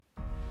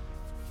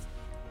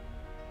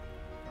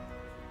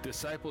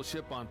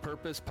Discipleship on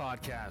Purpose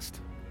podcast.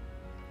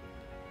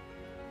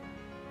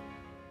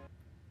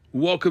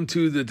 Welcome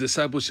to the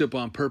Discipleship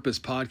on Purpose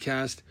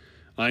podcast.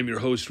 I'm your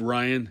host,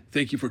 Ryan.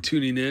 Thank you for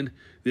tuning in.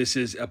 This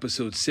is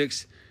episode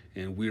 6,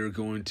 and we are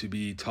going to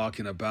be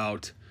talking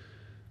about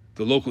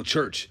the local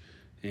church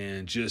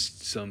and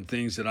just some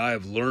things that I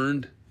have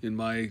learned in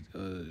my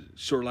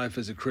short life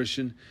as a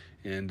Christian,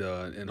 and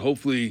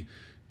hopefully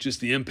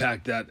just the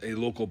impact that a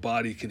local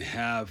body can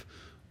have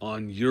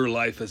on your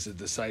life as a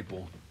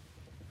disciple.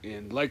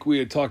 And like we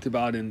had talked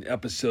about in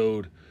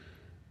episode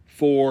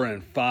 4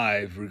 and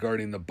 5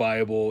 regarding the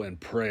Bible and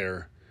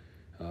prayer,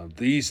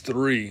 these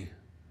three,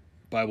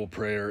 Bible,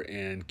 prayer,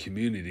 and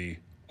community,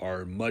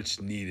 are much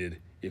needed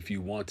if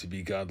you want to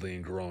be godly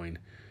and growing.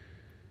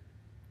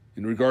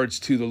 In regards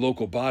to the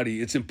local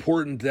body, it's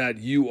important that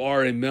you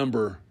are a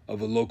member of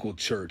a local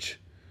church.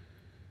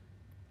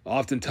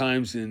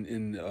 Oftentimes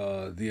in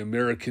the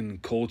American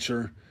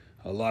culture,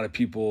 a lot of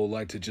people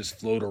like to just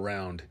float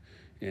around,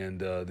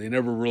 and they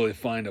never really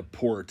find a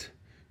port.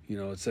 You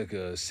know, it's like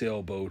a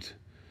sailboat,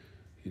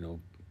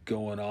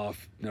 going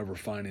off, never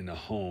finding a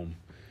home.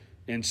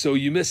 And so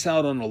you miss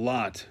out on a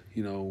lot,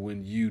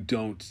 when you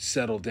don't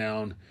settle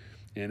down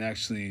and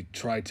actually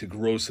try to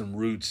grow some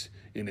roots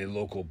in a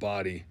local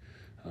body,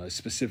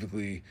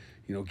 specifically,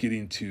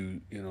 getting to,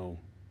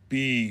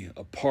 be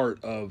a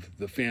part of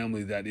the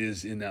family that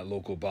is in that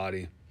local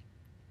body.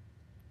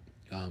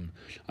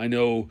 I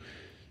know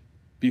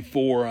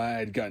before I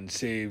had gotten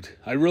saved,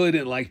 I really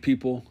didn't like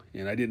people,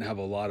 and I didn't have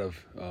a lot of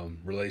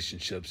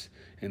relationships.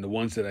 And the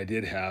ones that I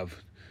did have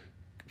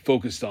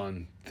focused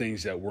on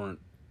things that weren't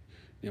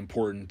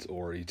important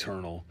or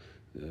eternal.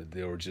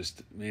 They were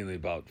just mainly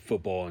about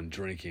football and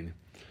drinking.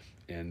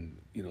 And,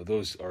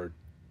 those are,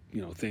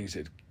 things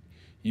that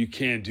you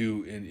can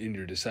do in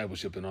your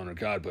discipleship and honor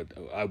God, but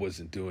I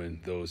wasn't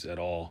doing those at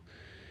all.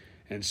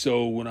 And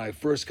so when I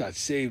first got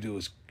saved, it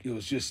was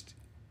just,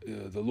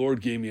 the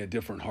Lord gave me a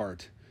different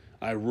heart.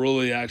 I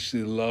really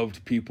actually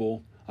loved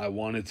people. I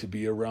wanted to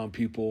be around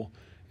people,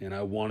 and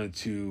I wanted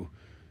to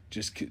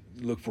just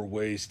look for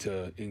ways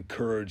to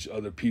encourage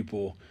other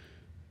people.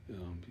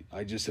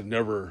 I just have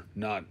never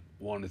not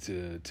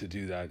wanted to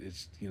do that.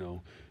 It's,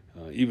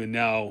 even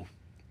now,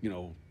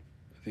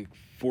 I think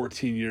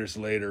 14 years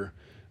later,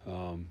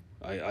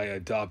 I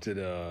adopted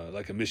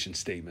a mission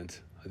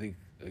statement. I think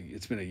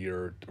it's been a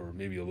year or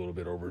maybe a little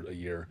bit over a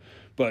year,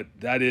 but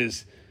that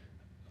is,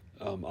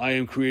 I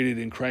am created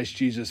in Christ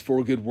Jesus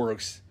for good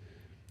works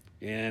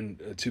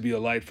and to be a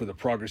light for the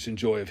progress and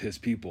joy of his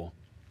people.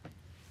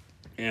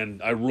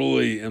 And I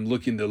really am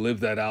looking to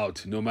live that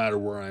out no matter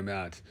where I'm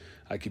at.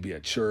 I could be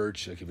at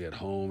church, I could be at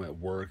home, at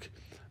work,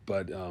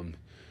 but man,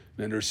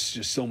 there's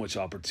just so much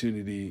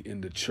opportunity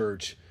in the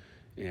church.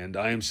 And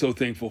I am so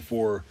thankful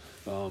for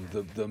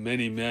the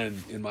many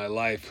men in my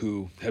life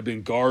who have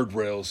been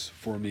guardrails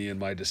for me in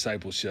my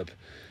discipleship.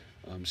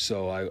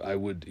 So I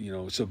would,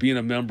 so being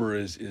a member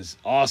is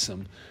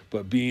awesome,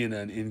 but being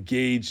an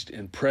engaged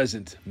and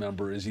present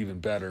member is even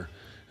better.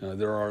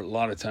 There are a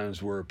lot of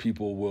times where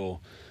people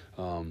will,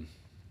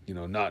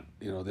 not,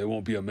 they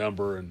won't be a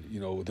member, and,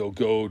 they'll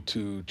go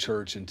to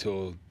church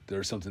until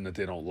there's something that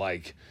they don't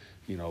like,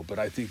 but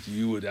I think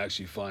you would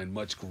actually find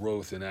much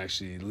growth in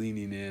actually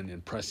leaning in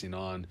and pressing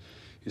on,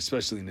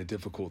 especially in the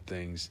difficult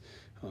things.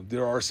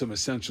 There are some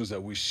essentials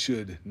that we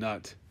should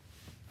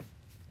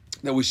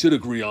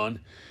agree on.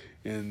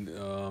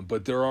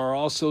 But there are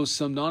also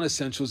some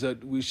non-essentials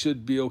that we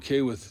should be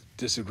okay with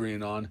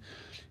disagreeing on,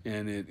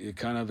 and it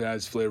kind of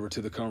adds flavor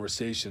to the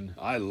conversation.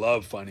 I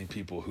love finding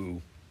people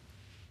who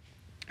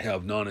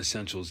have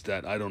non-essentials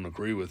that I don't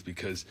agree with,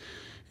 because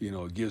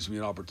it gives me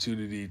an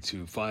opportunity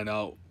to find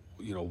out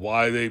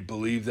why they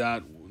believe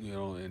that,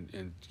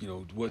 and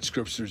what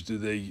scriptures do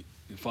they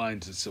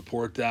find to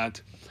support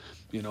that,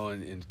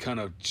 and kind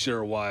of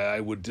share why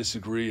I would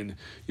disagree. And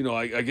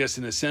I guess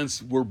in a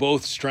sense we're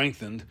both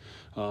strengthened.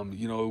 When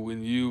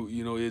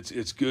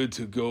it's good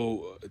to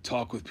go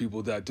talk with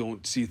people that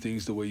don't see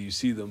things the way you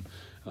see them,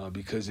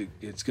 because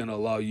it's going to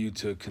allow you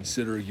to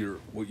consider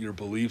what your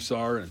beliefs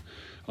are, and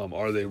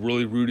are they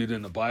really rooted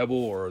in the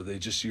Bible, or are they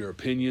just your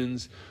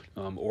opinions,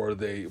 or are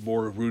they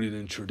more rooted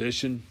in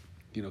tradition?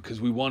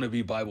 Because we want to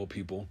be Bible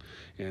people,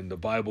 and the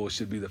Bible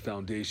should be the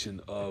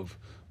foundation of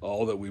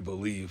all that we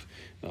believe.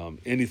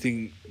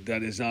 Anything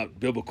that is not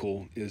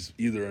biblical is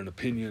either an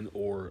opinion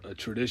or a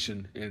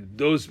tradition, and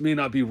those may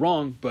not be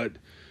wrong, but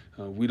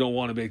we don't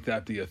want to make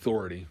that the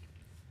authority.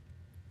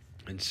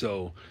 And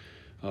so,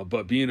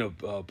 but being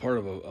a part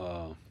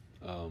of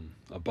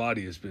a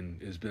body has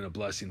been a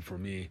blessing for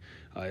me.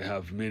 I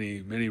have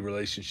many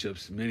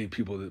relationships, many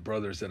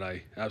brothers that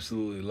I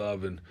absolutely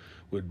love and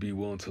would be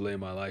willing to lay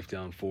my life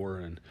down for.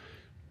 And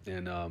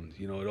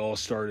it all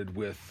started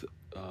with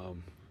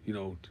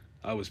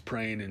I was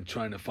praying and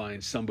trying to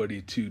find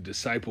somebody to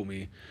disciple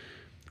me,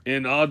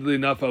 and oddly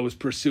enough, I was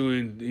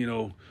pursuing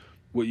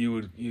what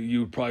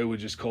you probably would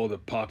just call the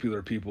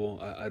popular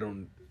people. I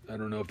don't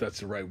know if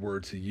that's the right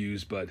word to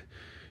use, but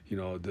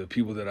the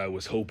people that I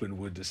was hoping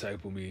would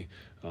disciple me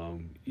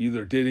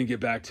either didn't get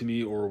back to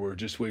me or were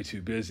just way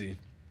too busy.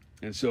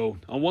 And so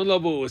on one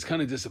level, it was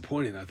kind of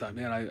disappointing. I thought,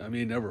 man, I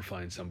may never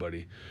find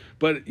somebody.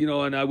 But,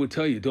 and I would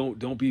tell you,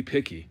 don't be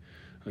picky.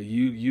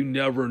 You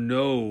never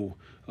know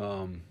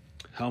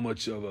how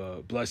much of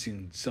a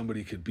blessing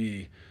somebody could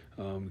be.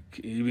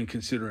 Even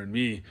considering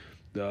me,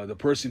 the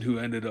person who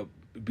ended up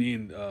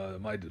being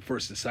my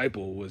first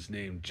disciple was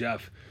named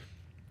Jeff.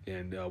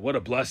 And what a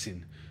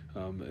blessing.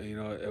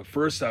 At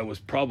first I was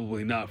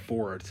probably not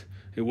for it.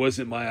 It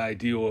wasn't my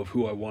ideal of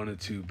who I wanted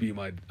to be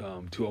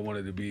who I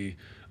wanted to be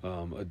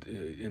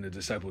in a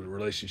disciple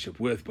relationship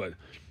with. But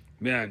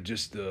man,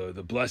 just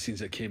the blessings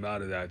that came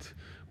out of that.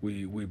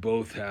 We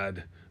both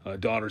had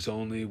daughters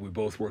only. We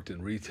both worked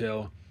in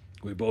retail.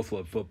 We both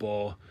loved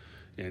football.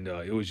 And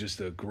it was just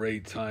a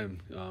great time.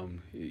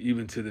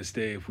 Even to this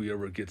day, if we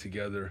ever get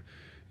together,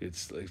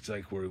 it's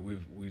like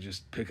we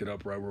just pick it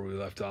up right where we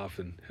left off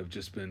and have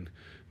just been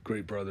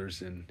great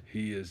brothers. And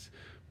he has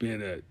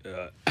been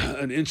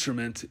an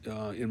instrument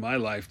in my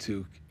life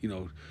to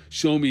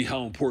show me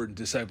how important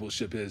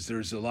discipleship is.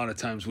 There's a lot of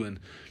times when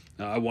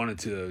I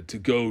wanted to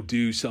go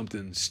do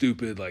something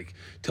stupid, like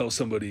tell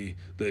somebody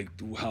like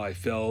how I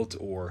felt,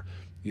 or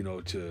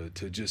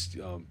to just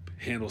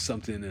handle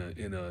something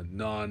in a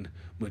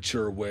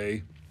non-mature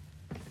way.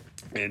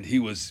 And he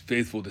was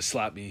faithful to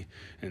slap me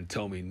and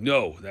tell me,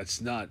 no,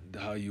 that's not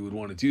how you would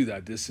want to do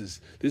that. This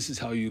is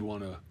how you'd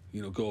want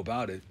to go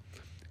about it.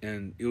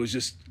 And it was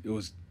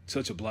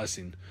such a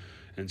blessing.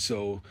 And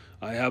so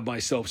I have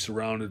myself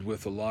surrounded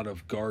with a lot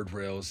of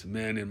guardrails,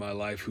 men in my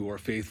life who are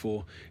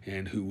faithful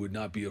and who would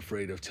not be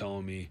afraid of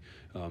telling me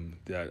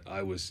that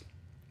I was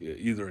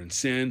either in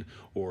sin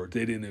or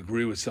they didn't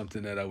agree with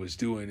something that I was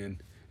doing.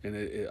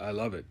 And I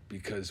love it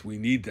because we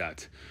need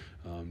that.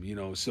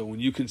 So when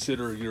you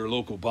consider your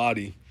local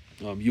body,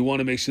 you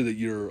want to make sure that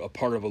you're a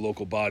part of a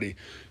local body.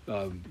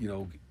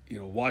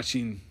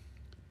 Watching,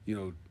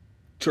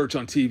 church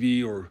on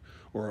TV or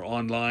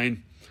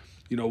online.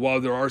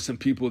 While there are some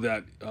people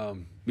that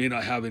may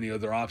not have any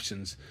other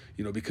options,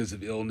 because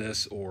of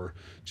illness or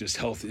just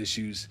health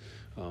issues,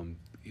 that's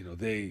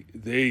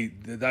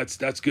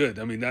good.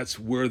 I mean, that's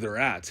where they're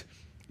at.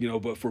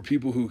 But for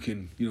people who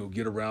can,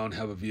 get around,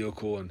 have a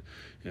vehicle, and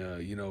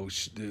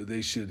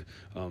they should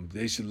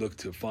look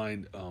to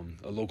find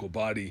a local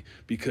body,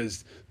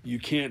 because you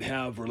can't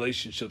have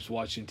relationships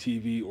watching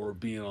TV or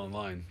being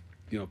online.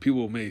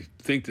 People may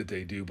think that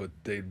they do, but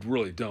they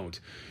really don't.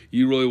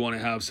 You really want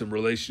to have some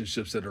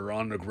relationships that are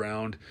on the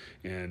ground,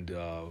 and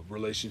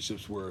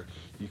relationships where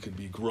you can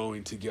be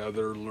growing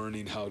together,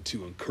 learning how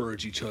to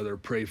encourage each other,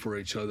 pray for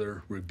each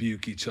other,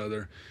 rebuke each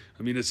other.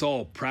 I mean, it's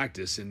all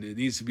practice, and it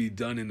needs to be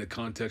done in the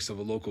context of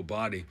a local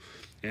body.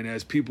 And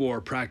as people are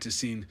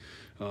practicing,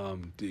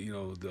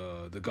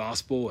 the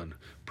gospel and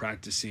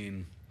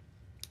practicing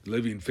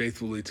living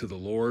faithfully to the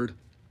Lord,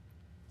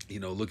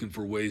 looking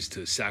for ways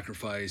to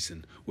sacrifice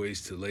and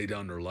ways to lay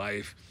down their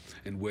life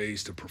and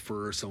ways to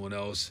prefer someone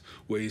else,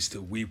 ways to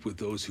weep with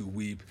those who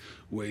weep,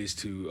 ways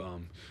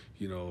to,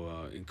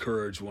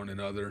 encourage one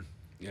another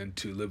and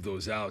to live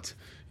those out.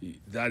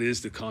 That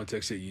is the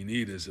context that you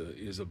need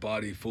is a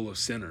body full of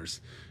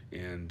sinners.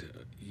 And,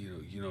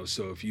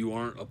 so if you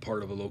aren't a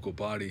part of a local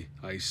body,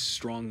 I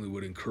strongly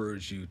would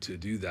encourage you to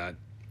do that.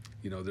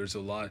 There's a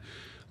lot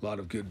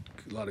of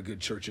good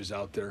churches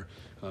out there.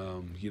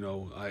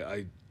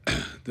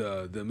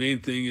 The main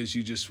thing is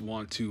you just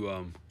want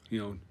to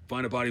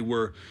find a body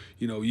where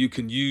you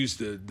can use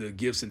the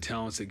gifts and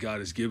talents that God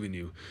has given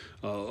you.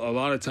 A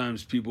lot of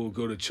times people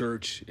go to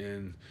church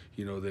and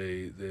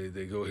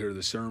they go hear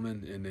the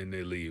sermon and then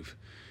they leave.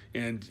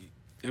 And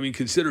I mean,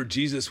 consider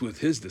Jesus with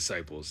his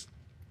disciples.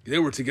 They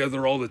were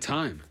together all the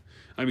time.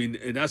 I mean,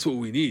 and that's what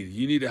we need.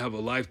 You need to have a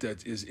life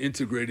that is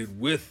integrated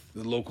with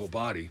the local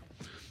body.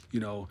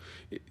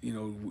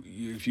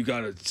 If you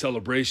got a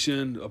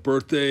celebration, a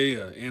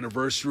birthday, an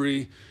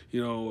anniversary,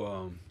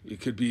 it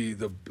could be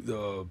the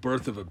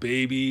birth of a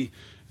baby.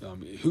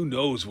 Who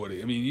knows what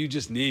it? I mean, you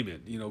just name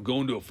it.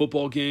 Going to a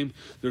football game.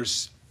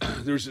 There's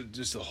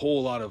just a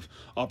whole lot of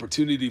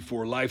opportunity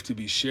for life to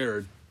be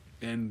shared.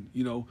 And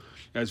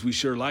as we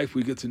share life,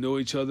 we get to know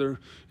each other,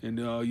 and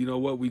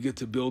we get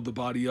to build the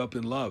body up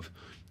in love,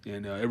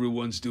 and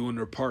everyone's doing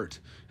their part.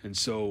 And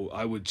so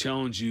I would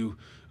challenge you.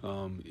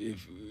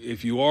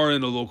 If you are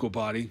in a local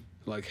body,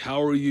 like,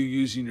 how are you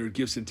using your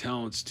gifts and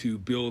talents to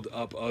build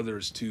up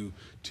others, to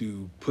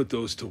put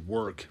those to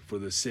work for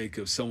the sake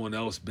of someone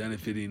else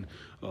benefiting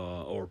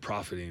or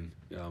profiting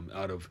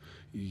out of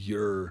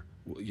your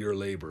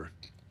labor?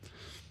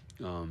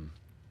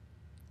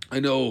 I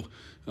know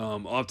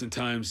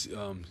oftentimes,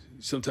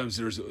 sometimes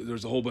there's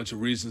a whole bunch of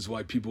reasons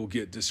why people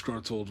get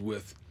disgruntled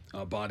with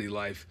body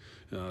life,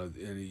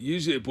 and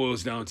usually it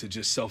boils down to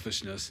just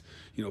selfishness.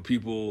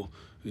 People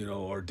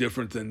are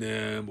different than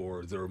them,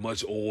 or they're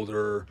much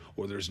older,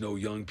 or there's no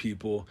young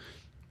people.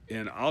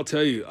 And I'll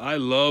tell you, I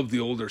love the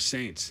older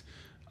saints.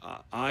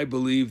 I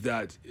believe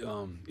that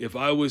if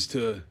I was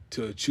to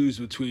choose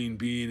between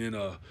being in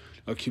a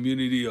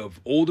community of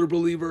older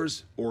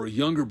believers or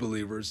younger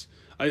believers,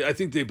 I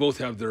think they both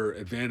have their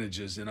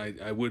advantages, and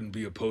I wouldn't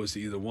be opposed to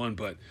either one.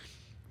 But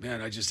man,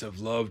 I just have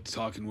loved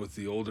talking with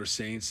the older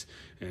saints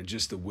and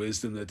just the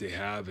wisdom that they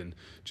have and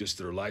just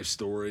their life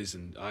stories.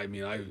 And I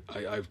mean,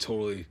 I've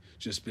totally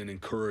just been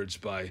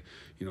encouraged by,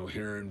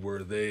 hearing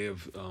where they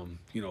have,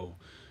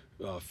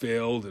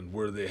 failed and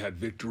where they had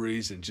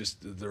victories and just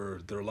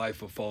their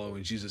life of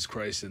following Jesus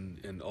Christ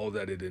and all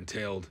that it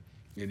entailed.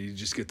 And you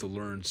just get to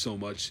learn so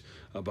much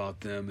about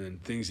them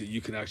and things that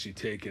you can actually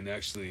take and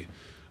actually,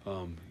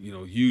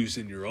 use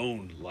in your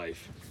own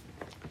life.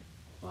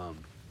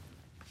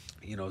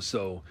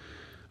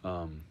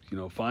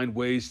 Find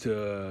ways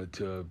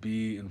to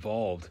be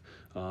involved.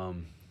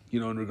 In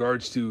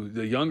regards to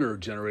the younger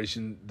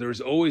generation,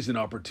 there's always an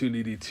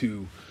opportunity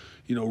to,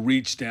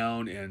 reach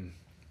down and,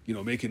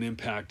 make an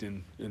impact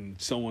in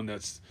someone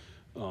that's,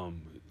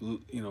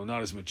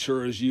 not as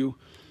mature as you.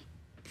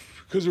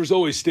 Because there's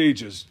always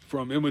stages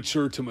from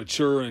immature to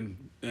mature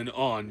and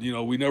on.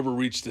 We never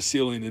reach the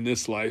ceiling in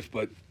this life,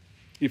 but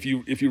if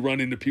you run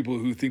into people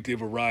who think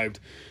they've arrived,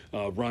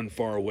 run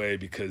far away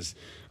because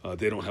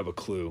they don't have a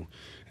clue.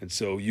 And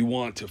so you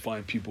want to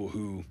find people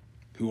who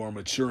are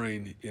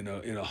maturing in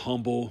a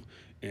humble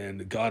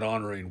and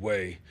God-honoring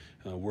way,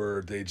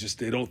 where they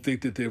don't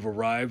think that they've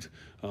arrived,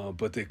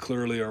 but they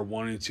clearly are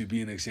wanting to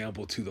be an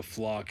example to the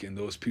flock and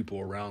those people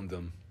around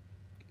them.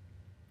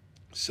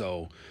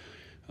 So,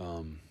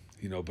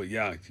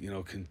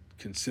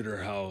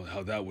 consider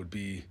how that would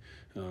be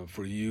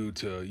for you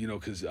to,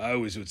 because I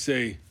always would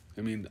say,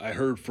 I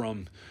heard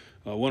from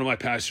one of my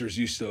pastors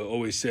used to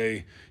always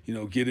say,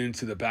 get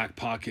into the back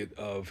pocket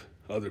of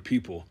other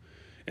people.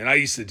 And I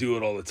used to do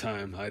it all the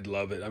time. I'd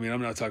love it.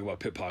 I'm not talking about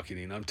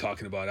pickpocketing. I'm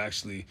talking about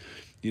actually,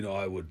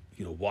 I would,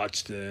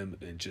 watch them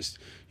and just,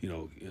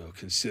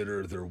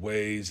 consider their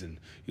ways and,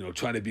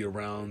 try to be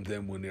around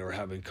them when they were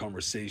having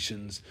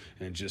conversations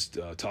and just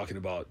talking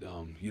about,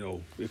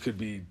 it could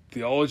be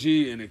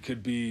theology and it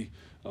could be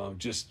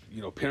just,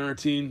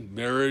 parenting,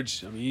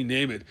 marriage. You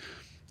name it.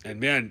 And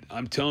man,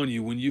 I'm telling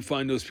you, when you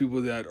find those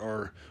people that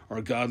are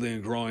godly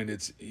and growing,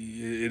 it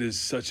is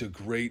such a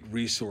great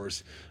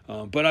resource.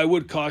 But I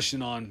would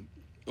caution on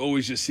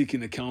always just seeking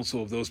the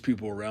counsel of those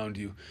people around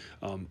you.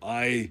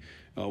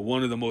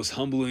 One of the most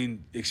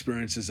humbling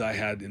experiences I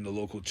had in the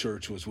local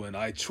church was when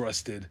I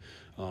trusted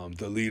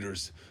the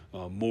leaders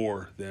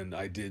more than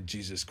I did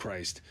Jesus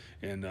Christ.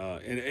 And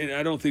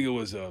I don't think it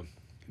was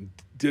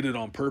did it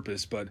on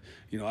purpose, but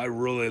I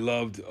really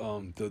loved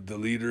the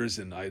leaders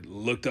and I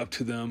looked up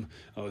to them.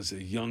 I was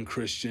a young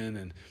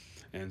Christian,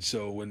 and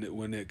so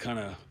when it kind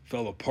of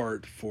fell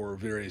apart for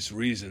various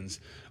reasons,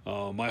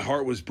 my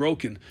heart was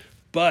broken.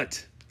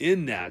 But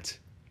in that,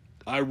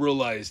 I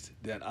realized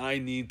that I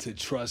need to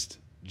trust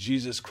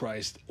Jesus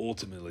Christ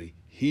ultimately.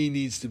 He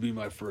needs to be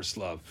my first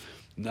love,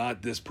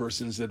 not this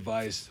person's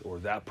advice or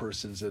that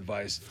person's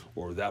advice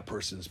or that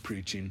person's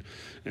preaching.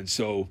 And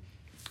so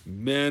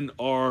men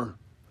are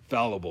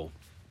fallible.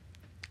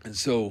 And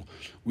so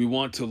we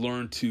want to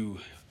learn to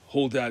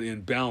hold that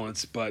in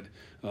balance, but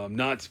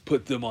not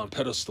put them on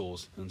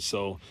pedestals. And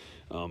so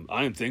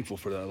I am thankful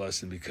for that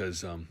lesson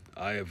because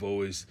I have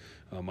always,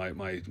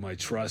 my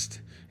trust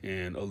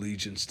and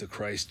allegiance to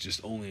Christ just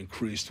only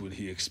increased when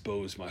he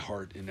exposed my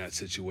heart in that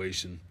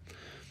situation.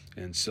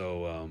 And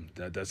so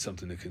that's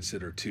something to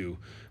consider too.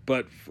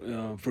 But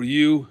for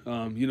you,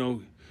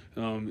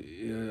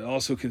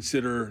 also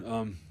consider,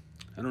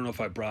 I don't know if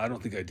I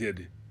don't think I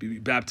did,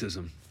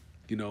 baptism.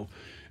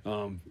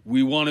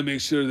 We want to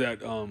make sure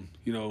that,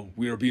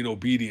 we are being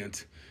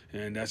obedient,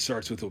 and that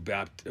starts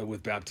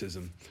with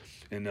baptism.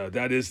 And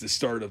that is the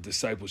start of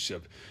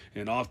discipleship.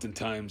 And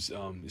oftentimes,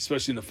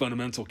 especially in the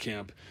fundamental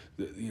camp,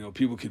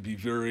 people could be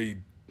very,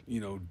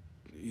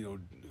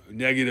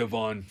 negative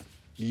on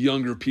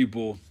younger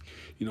people,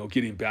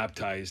 getting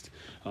baptized.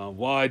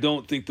 While I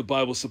don't think the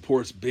Bible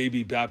supports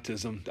baby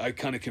baptism, I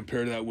kind of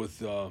compare that with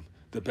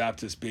the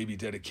Baptist baby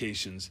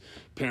dedications.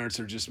 Parents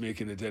are just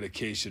making a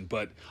dedication.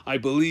 But I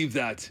believe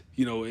that,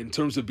 in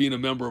terms of being a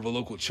member of a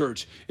local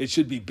church, it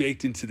should be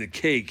baked into the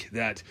cake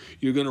that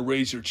you're going to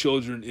raise your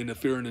children in the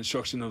fear and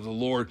instruction of the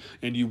Lord,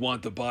 and you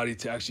want the body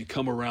to actually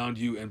come around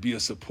you and be a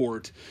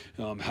support,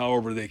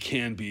 however they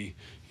can be,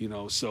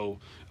 so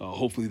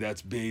hopefully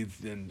that's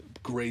bathed in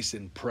grace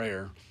and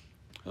prayer.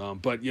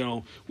 But,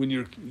 when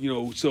you're,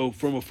 so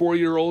from a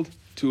 4-year-old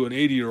to an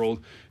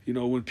 80-year-old,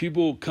 when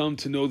people come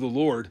to know the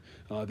Lord,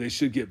 they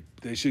should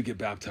get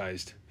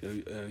baptized.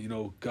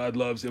 God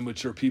loves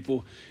immature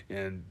people,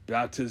 and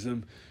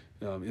baptism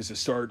is the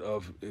start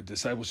of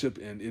discipleship,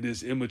 and it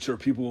is immature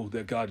people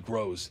that God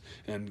grows,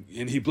 and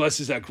he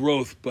blesses that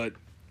growth, but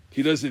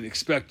he doesn't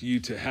expect you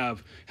to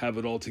have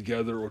it all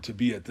together or to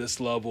be at this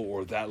level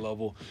or that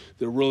level.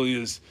 There really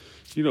is,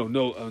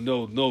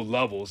 no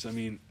levels.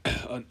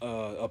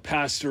 A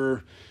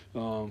pastor,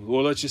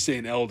 or let's just say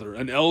an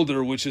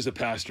elder, which is a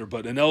pastor,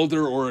 but an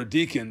elder or a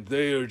deacon,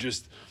 they are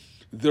just,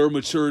 their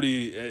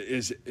maturity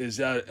is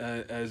at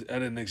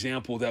an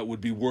example that would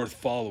be worth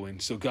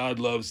following. So God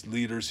loves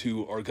leaders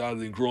who are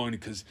godly and growing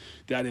because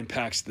that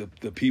impacts the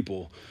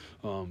people.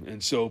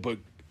 But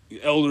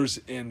elders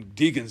and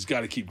deacons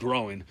got to keep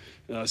growing.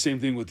 Same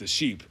thing with the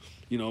sheep,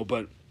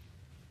 but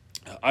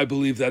I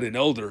believe that an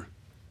elder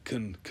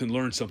can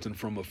learn something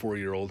from a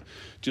 4-year-old,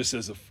 just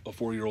as a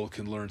 4-year-old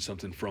can learn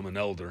something from an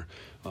elder.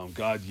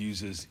 God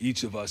uses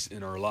each of us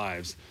in our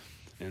lives.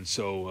 And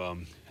so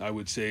I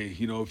would say,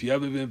 if you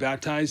haven't been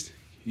baptized,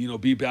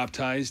 be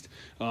baptized.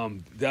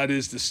 That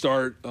is the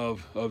start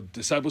of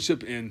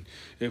discipleship. And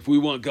if we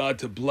want God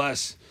to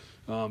bless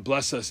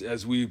us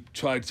as we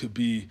try to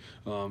be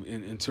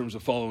in terms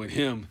of following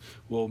him,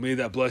 well, may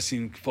that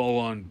blessing fall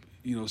on,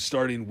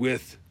 starting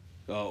with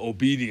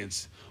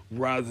obedience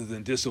rather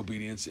than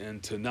disobedience.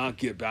 And to not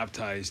get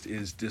baptized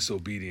is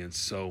disobedience.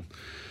 So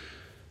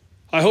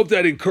I hope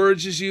that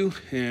encourages you,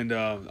 and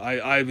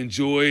I've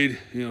enjoyed,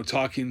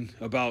 talking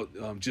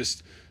about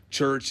just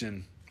church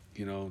and,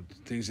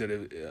 things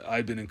that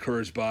I've been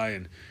encouraged by,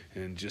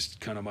 and just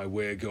kind of my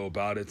way I go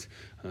about it.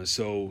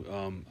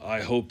 So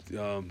I hope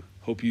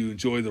you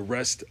enjoy the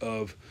rest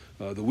of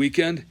the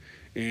weekend,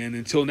 and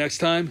until next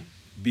time,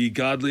 be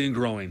godly and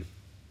growing.